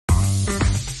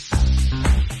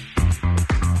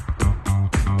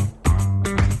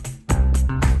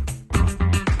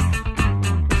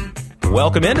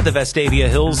Welcome into the Vestavia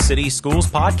Hills City Schools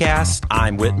podcast.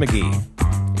 I'm Whit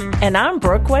McGee. And I'm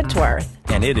Brooke Whitworth.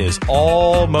 And it is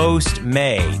almost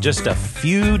May, just a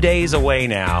few days away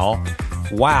now.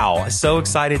 Wow, so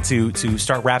excited to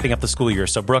start wrapping up the school year.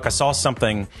 So, Brooke, I saw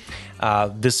something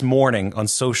this morning on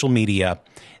social media,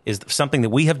 is something that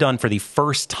we have done for the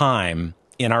first time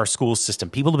in our school system.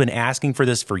 People have been asking for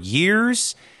this for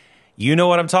years. You know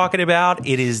what I'm talking about.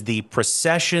 It is the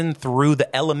procession through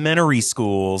the elementary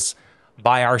schools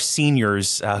by our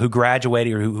seniors who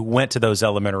graduated or who went to those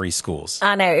elementary schools.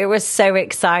 I know. It was so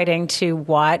exciting to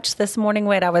watch this morning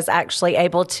when I was actually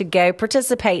able to go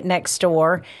participate next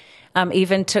door.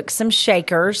 Even took some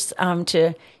shakers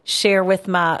to share with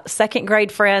my second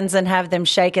grade friends and have them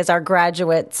shake as our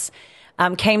graduates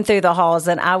came through the halls.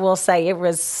 And I will say it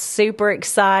was super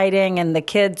exciting, and the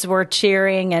kids were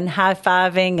cheering and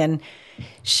high-fiving and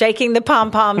shaking the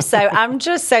pom-poms. So I'm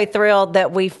just so thrilled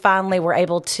that we finally were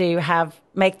able to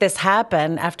make this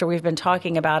happen after we've been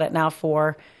talking about it now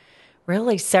for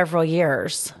really several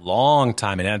years. Long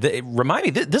time. And remind me,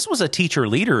 this was a teacher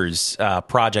leaders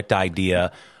project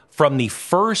idea from the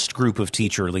first group of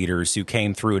teacher leaders who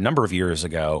came through a number of years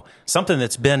ago. Something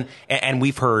that's been, and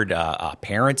we've heard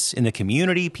parents in the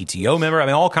community, PTO member,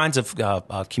 all kinds of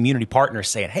community partners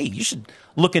saying, hey, you should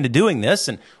look into doing this.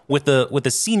 And with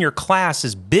the senior class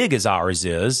as big as ours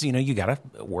is, you got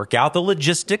to work out the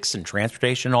logistics and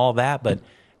transportation and all that. But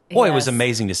boy, yes, it was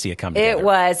amazing to see it come together. It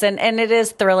was, and it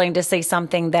is thrilling to see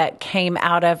something that came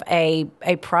out of a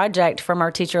project from our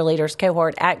teacher leaders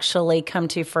cohort actually come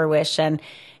to fruition.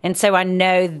 And so I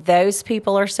know those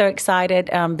people are so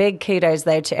excited. Big kudos,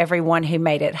 though, to everyone who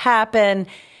made it happen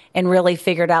and really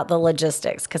figured out the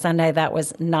logistics, because I know that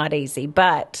was not easy,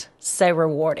 but so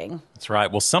rewarding. That's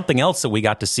right. Well, something else that we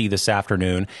got to see this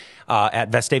afternoon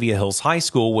at Vestavia Hills High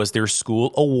School was their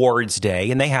school awards day,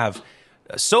 and they have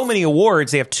so many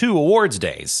awards. They have 2 awards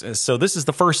days. So this is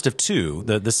the first of 2.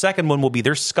 The second one will be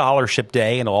their scholarship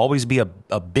day, and it'll always be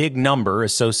a big number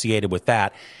associated with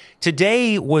that.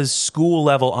 Today was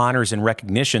school-level honors and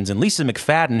recognitions, and Lisa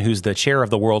McFadden, who's the chair of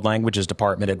the World Languages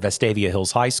Department at Vestavia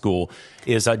Hills High School,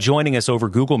 is joining us over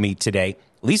Google Meet today.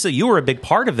 Lisa, you were a big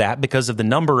part of that because of the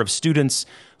number of students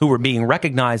who were being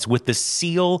recognized with the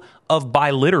seal of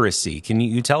biliteracy. Can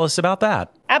you tell us about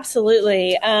that?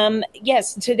 Absolutely.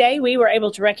 Yes, today we were able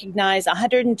to recognize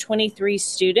 123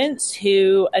 students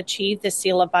who achieved the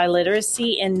seal of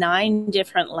biliteracy in 9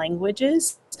 different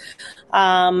languages.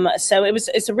 So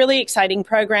it's a really exciting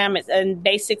program. And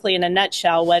basically, in a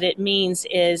nutshell, what it means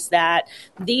is that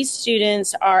these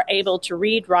students are able to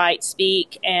read, write,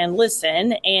 speak, and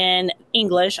listen in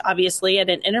English, obviously at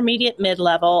an intermediate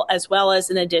mid-level, as well as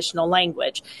an additional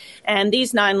language. And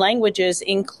these 9 languages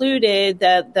included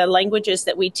the languages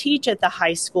that we teach at the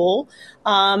high school,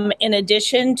 in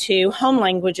addition to home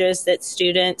languages that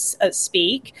students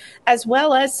speak, as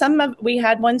well as we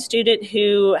had one student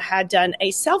who had done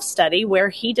a self-study where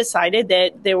he decided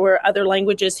that there were other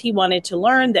languages he wanted to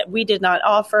learn that we did not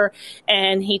offer,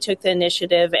 and he took the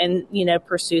initiative and,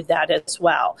 pursued that as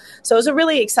well. So it was a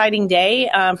really exciting day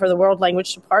for the World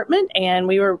Language Department, and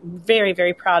we were very,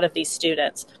 very proud of these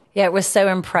students. Yeah, it was so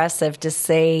impressive to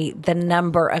see the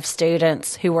number of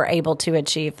students who were able to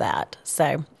achieve that.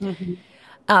 So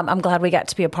I'm glad we got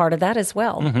to be a part of that as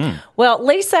well. Mm-hmm. Well,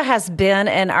 Lisa has been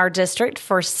in our district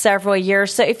for several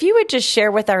years. So if you would just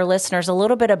share with our listeners a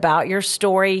little bit about your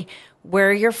story,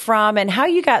 where you're from, and how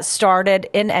you got started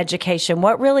in education.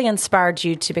 What really inspired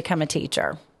you to become a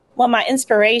teacher? Well, my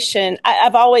inspiration,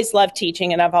 I've always loved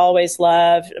teaching, and I've always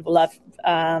loved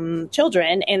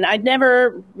children, and I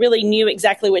never really knew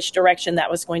exactly which direction that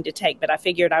was going to take, but I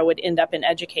figured I would end up in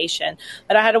education.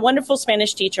 But I had a wonderful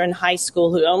Spanish teacher in high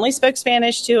school who only spoke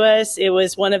Spanish to us. It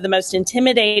was one of the most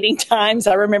intimidating times.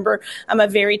 I remember I'm a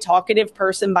very talkative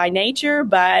person by nature,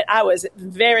 but I was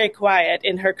very quiet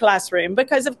in her classroom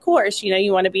because, of course,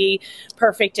 you want to be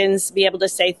perfect and be able to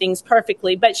say things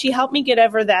perfectly. But she helped me get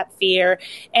over that fear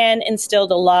and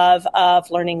instilled a love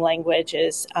of learning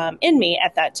languages in me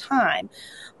at that time.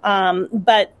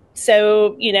 But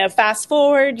so, fast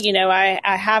forward, I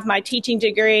have my teaching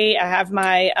degree. I have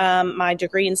my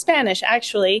degree in Spanish,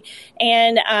 actually.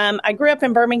 And I grew up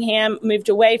in Birmingham, moved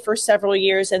away for several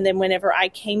years. And then whenever I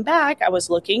came back, I was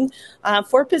looking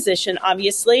for a position,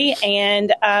 obviously.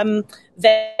 And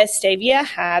Vestavia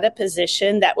had a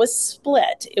position that was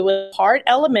split. It was part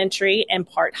elementary and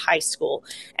part high school.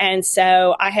 And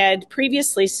so I had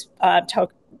previously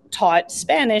taught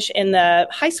Spanish in the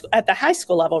at the high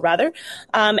school level, rather.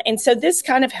 And so this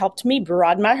kind of helped me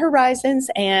broaden my horizons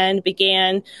and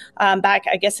began back,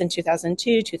 I guess, in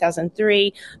 2002,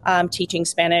 2003, teaching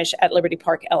Spanish at Liberty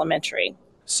Park Elementary.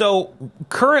 So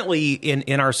currently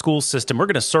in our school system, we're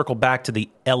going to circle back to the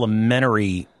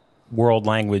elementary world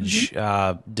language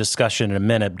discussion in a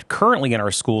minute. Currently in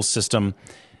our school system,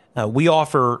 we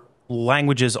offer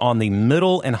languages on the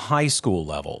middle and high school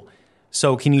level.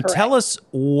 So can you tell us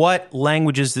what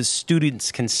languages the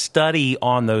students can study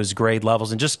on those grade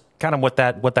levels and just kind of what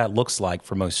that looks like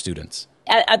for most students?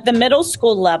 At the middle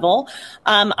school level,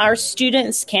 our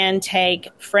students can take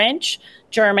French,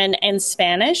 German, and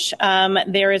Spanish.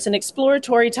 There is an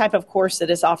exploratory type of course that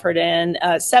is offered in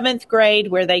seventh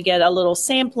grade where they get a little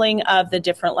sampling of the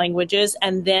different languages.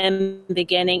 And then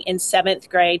beginning in seventh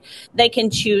grade, they can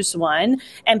choose one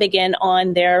and begin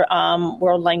on their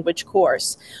world language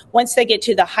course. Once they get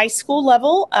to the high school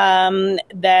level,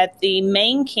 that the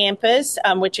main campus,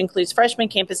 which includes freshman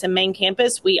campus and main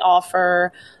campus, we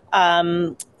offer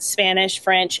Spanish,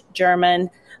 French, German,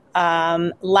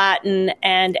 Latin,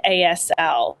 and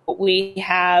ASL. We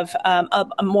have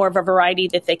a more of a variety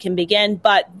that they can begin,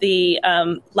 but the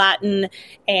Latin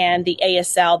and the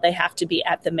ASL, they have to be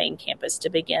at the main campus to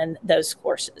begin those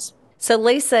courses. So,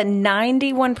 Lisa,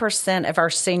 91% of our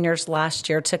seniors last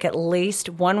year took at least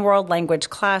one world language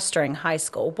class during high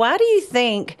school. Why do you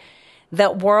think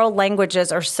that world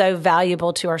languages are so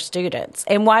valuable to our students?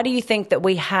 And why do you think that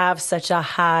we have such a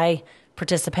high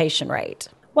participation rate?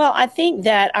 Well, I think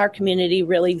that our community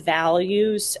really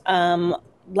values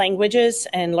languages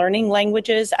and learning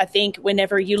languages. I think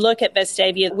whenever you look at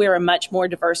Vestavia, we're a much more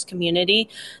diverse community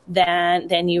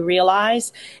than you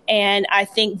realize. And I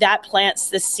think that plants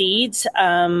the seeds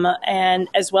and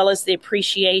as well as the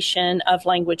appreciation of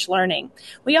language learning.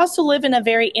 We also live in a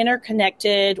very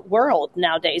interconnected world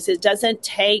nowadays. It doesn't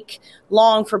take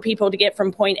long for people to get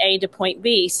from point A to point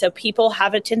B. So people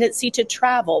have a tendency to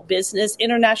travel.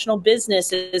 International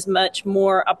business is much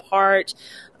more a part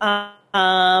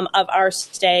of our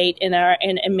state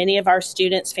and many of our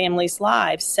students' families'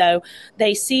 lives. So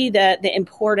they see the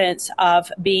importance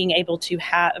of being able to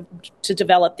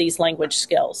develop these language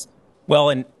skills. Well,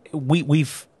 and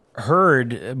we've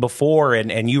heard before,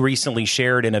 and you recently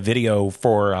shared in a video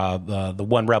for the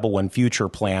One Rebel, One Future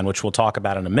plan, which we'll talk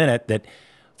about in a minute, that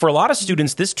for a lot of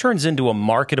students, this turns into a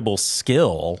marketable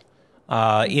skill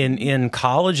in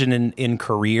college and in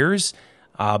careers.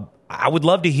 I would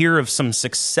love to hear of some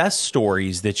success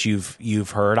stories that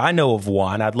you've heard. I know of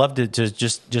one. I'd love to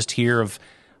just hear of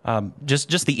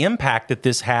just the impact that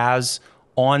this has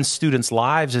on students'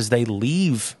 lives as they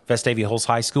leave Vestavia Hills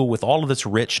High School with all of this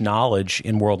rich knowledge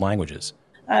in world languages.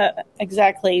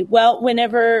 Exactly. Well,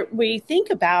 whenever we think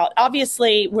about,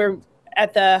 obviously, we're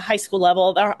at the high school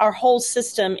level, our whole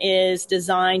system is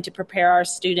designed to prepare our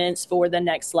students for the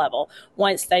next level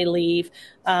once they leave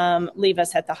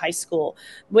us at the high school.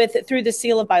 Through the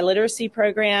Seal of Biliteracy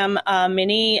program,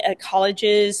 many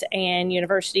colleges and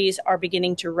universities are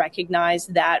beginning to recognize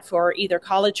that for either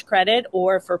college credit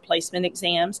or for placement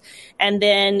exams. And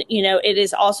then, it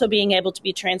is also being able to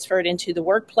be transferred into the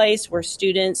workplace where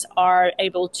students are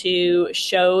able to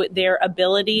show their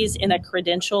abilities in a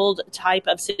credentialed type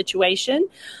of situation.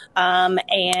 And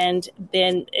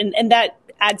that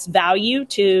adds value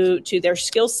to their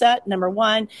skill set, number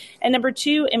one. And number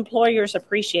two, employers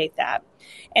appreciate that.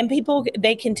 And people,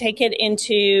 they can take it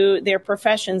into their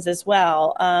professions as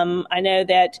well. I know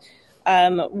that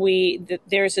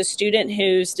there's a student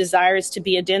whose desire is to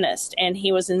be a dentist, and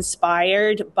he was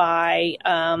inspired by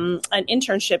an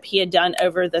internship he had done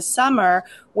over the summer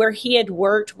where he had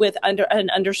worked with an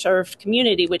underserved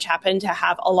community, which happened to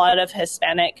have a lot of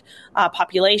Hispanic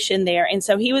population there. And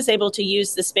so he was able to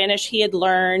use the Spanish he had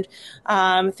learned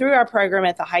through our program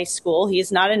at the high school. He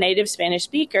is not a native Spanish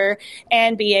speaker,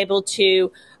 and be able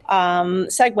to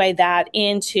segue that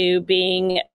into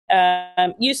being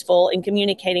useful in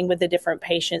communicating with the different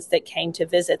patients that came to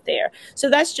visit there. So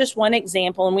that's just one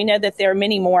example. And we know that there are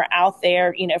many more out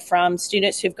there, from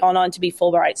students who've gone on to be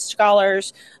Fulbright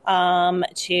scholars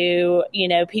to,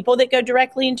 people that go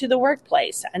directly into the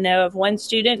workplace. I know of one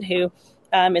student who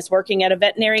is working at a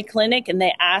veterinary clinic, and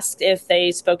they asked if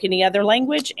they spoke any other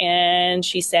language, and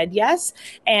she said yes.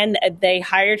 And they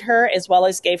hired her as well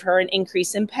as gave her an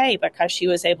increase in pay because she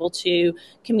was able to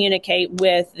communicate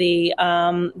with the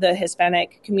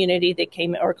Hispanic community that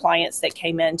came, or clients that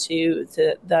came into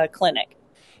the clinic.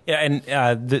 Yeah,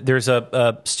 and there's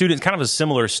a student, kind of a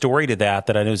similar story to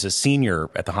that I know is a senior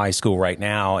at the high school right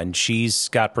now, and she's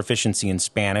got proficiency in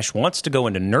Spanish, wants to go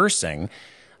into nursing,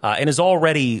 and is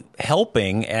already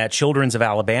helping at Children's of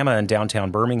Alabama in downtown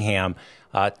Birmingham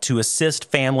to assist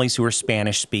families who are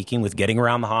Spanish-speaking with getting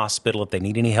around the hospital if they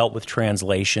need any help with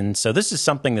translation. So this is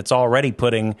something that's already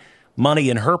putting money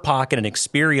in her pocket and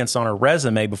experience on her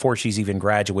resume before she's even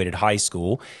graduated high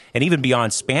school. And even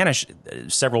beyond Spanish,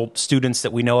 several students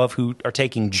that we know of who are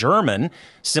taking German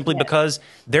simply because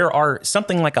there are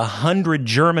something like 100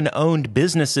 German-owned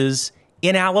businesses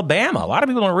in Alabama. A lot of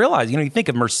people don't realize, you think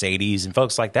of Mercedes and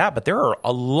folks like that, but there are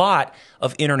a lot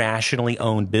of internationally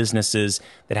owned businesses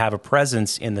that have a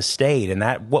presence in the state. And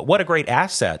that what a great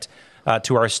asset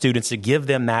to our students to give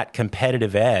them that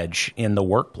competitive edge in the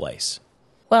workplace.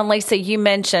 Well, and Lisa, you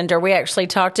mentioned, or we actually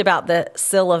talked about the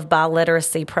Seal of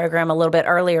Biliteracy program a little bit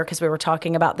earlier because we were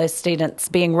talking about those students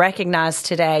being recognized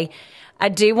today. I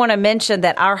do want to mention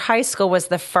that our high school was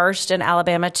the first in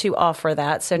Alabama to offer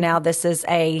that. So now this is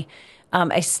a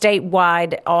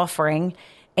statewide offering.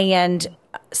 And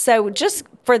so just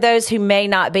for those who may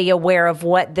not be aware of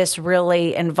what this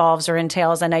really involves or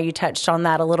entails, I know you touched on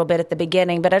that a little bit at the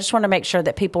beginning, but I just want to make sure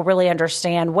that people really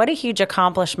understand what a huge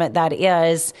accomplishment that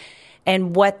is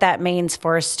and what that means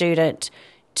for a student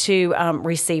to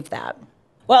receive that.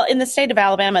 Well, in the state of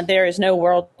Alabama, there is no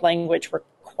world language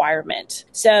requirement.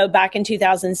 So back in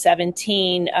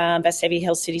 2017, Vestavia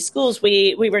Hills City Schools,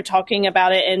 we were talking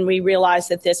about it, and we realized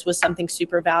that this was something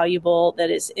super valuable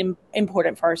that is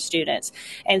important for our students.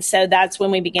 And so that's when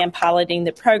we began piloting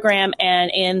the program. And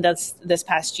in this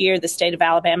past year, the state of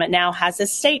Alabama now has a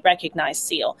state recognized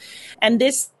seal. And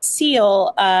this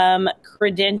seal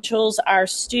credentials our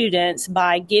students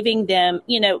by giving them,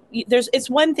 it's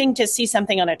one thing to see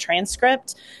something on a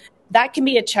transcript. That can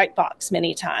be a checkbox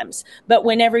many times. But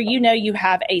whenever you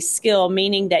have a skill,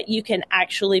 meaning that you can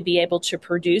actually be able to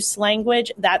produce language,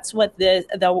 that's what the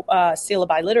Seal of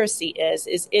Biliteracy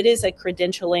is it is a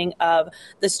credentialing of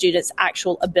the student's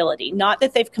actual ability, not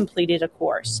that they've completed a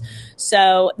course.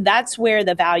 So that's where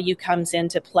the value comes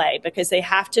into play, because they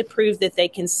have to prove that they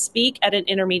can speak at an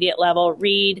intermediate level,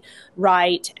 read,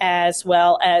 write, as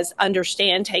well as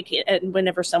understand, take it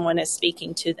whenever someone is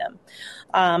speaking to them.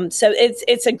 So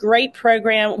it's a great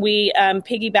program. We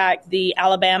piggyback the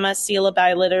Alabama Seal of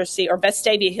Biliteracy, or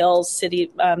Vestavia Hills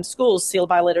City Schools Seal of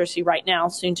Biliteracy right now,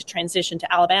 soon to transition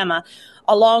to Alabama,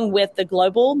 along with the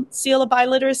Global Seal of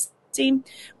Biliteracy,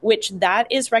 which that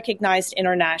is recognized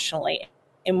internationally.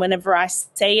 And whenever I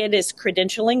say it is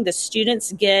credentialing, the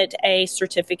students get a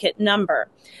certificate number.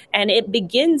 And it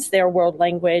begins their world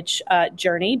language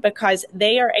journey because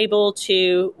they are able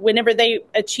to, whenever they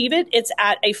achieve it, it's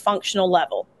at a functional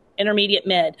level, intermediate,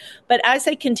 mid. But as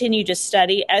they continue to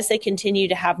study, as they continue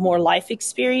to have more life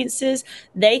experiences,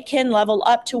 they can level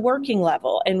up to working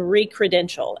level and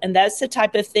re-credential. And that's the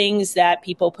type of things that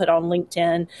people put on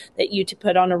LinkedIn, that you to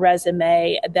put on a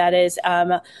resume, that is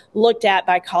looked at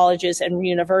by colleges and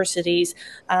universities,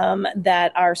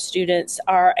 that our students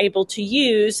are able to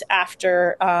use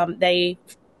after they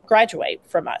graduate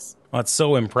from us. Well, that's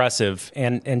so impressive.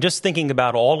 And just thinking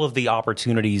about all of the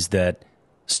opportunities that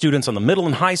students on the middle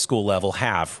and high school level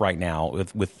have right now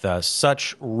with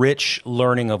such rich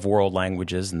learning of world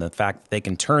languages, and the fact that they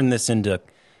can turn this into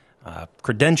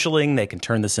credentialing, they can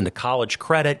turn this into college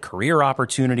credit, career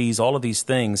opportunities, all of these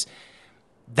things.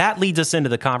 That leads us into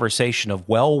the conversation of,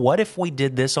 well, what if we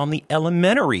did this on the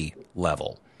elementary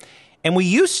level? And we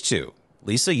used to.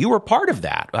 Lisa, you were part of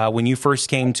that when you first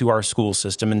came to our school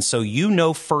system, and so you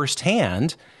know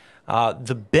firsthand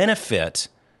the benefit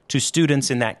to students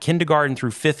in that kindergarten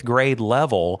through fifth grade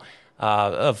level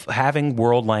of having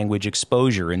world language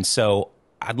exposure. And so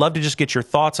I'd love to just get your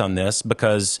thoughts on this,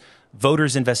 because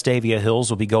voters in Vestavia Hills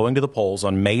will be going to the polls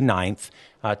on May 9th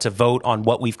to vote on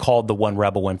what we've called the One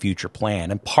Rebel, One Future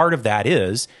plan. And part of that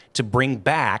is to bring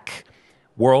back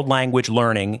world language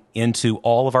learning into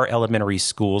all of our elementary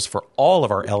schools for all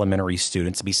of our elementary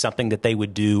students, to be something that they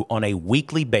would do on a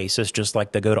weekly basis, just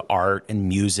like they go to art and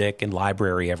music and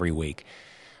library every week.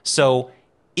 So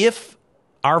if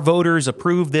our voters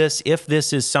approve this, if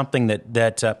this is something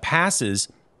that passes,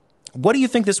 what do you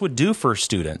think this would do for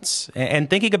students? And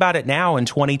thinking about it now in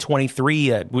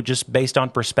 2023, just based on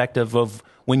perspective of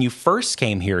when you first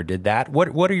came here, did that,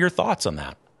 what are your thoughts on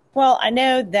that? Well, I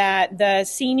know that the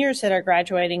seniors that are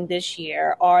graduating this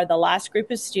year are the last group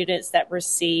of students that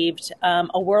received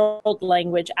a world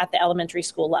language at the elementary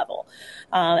school level.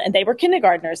 And they were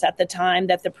kindergartners at the time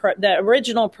that the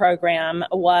original program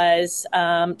was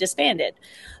disbanded.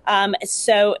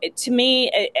 So to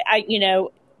me,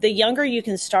 the younger you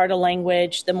can start a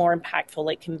language, the more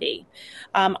impactful it can be.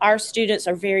 Our students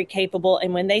are very capable,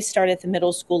 and when they start at the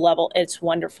middle school level, it's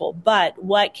wonderful. But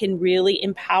what can really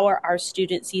empower our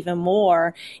students even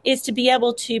more is to be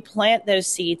able to plant those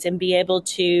seeds and be able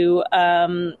to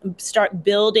start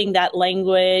building that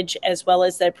language as well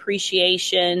as the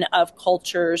appreciation of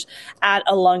cultures at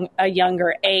a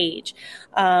younger age.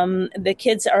 The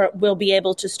kids will be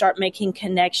able to start making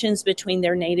connections between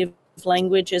their native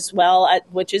language as well,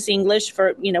 which is English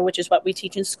which is what we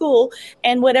teach in school,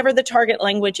 and whatever the target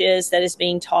language is that is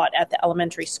being taught at the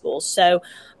elementary school. So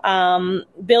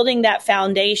building that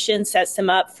foundation sets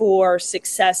them up for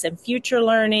success and future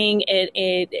learning.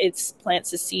 It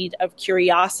plants a seed of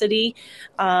curiosity,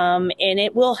 and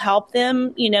it will help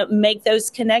them, make those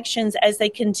connections as they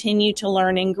continue to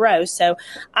learn and grow. So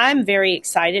I'm very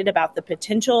excited about the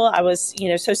potential. I was,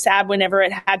 so sad whenever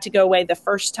it had to go away the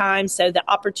first time. So the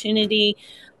opportunity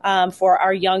for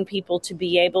our young people to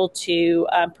be able to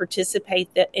participate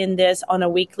in this on a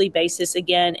weekly basis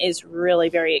again is really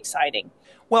very exciting.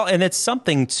 Well, and it's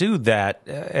something, too, that,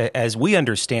 as we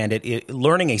understand it,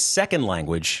 learning a second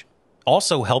language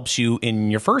also helps you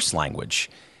in your first language.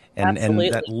 And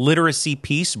that literacy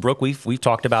piece, Brooke, we've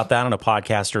talked about that on a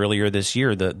podcast earlier this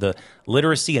year. The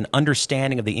literacy and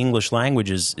understanding of the English language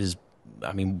is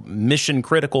mission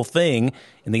critical thing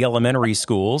in the elementary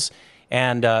schools.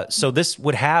 And so this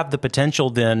would have the potential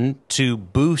then to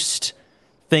boost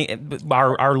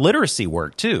our literacy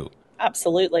work, too.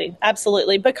 Absolutely.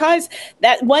 Absolutely. Because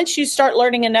that once you start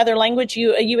learning another language,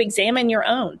 you examine your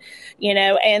own,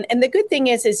 and the good thing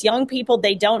is young people,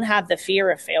 they don't have the fear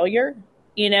of failure.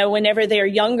 Whenever they're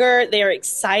younger, they're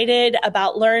excited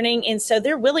about learning. And so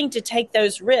they're willing to take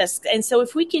those risks. And so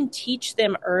if we can teach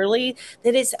them early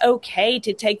that it's okay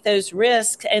to take those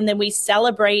risks, and then we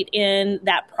celebrate in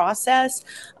that process,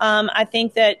 I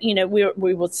think that,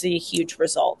 we will see huge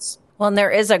results. Well, and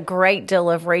there is a great deal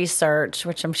of research,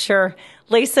 which I'm sure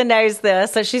Lisa knows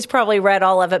this, so she's probably read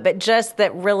all of it, but just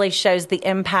that really shows the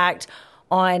impact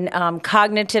on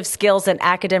cognitive skills and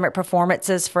academic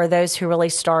performances for those who really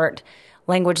start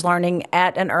language learning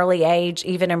at an early age,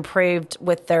 even improved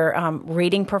with their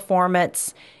reading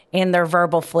performance and their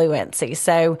verbal fluency.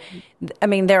 So,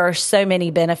 there are so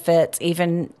many benefits,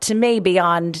 even to me,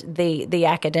 beyond the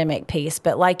academic piece.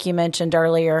 But like you mentioned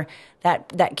earlier,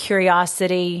 that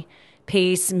curiosity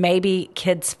piece, maybe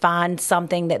kids find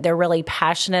something that they're really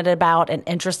passionate about and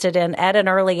interested in at an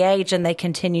early age, and they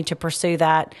continue to pursue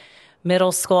that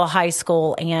middle school, high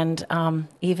school, and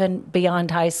even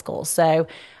beyond high school. So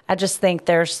I just think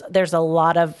there's a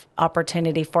lot of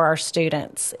opportunity for our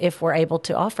students if we're able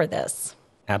to offer this.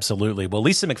 Absolutely. Well,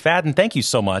 Lisa McFadden, thank you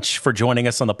so much for joining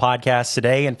us on the podcast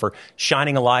today and for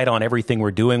shining a light on everything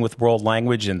we're doing with world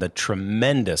language and the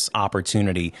tremendous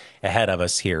opportunity ahead of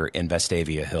us here in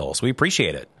Vestavia Hills. We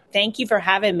appreciate it. Thank you for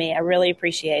having me. I really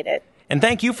appreciate it. And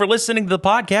thank you for listening to the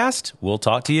podcast. We'll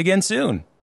talk to you again soon.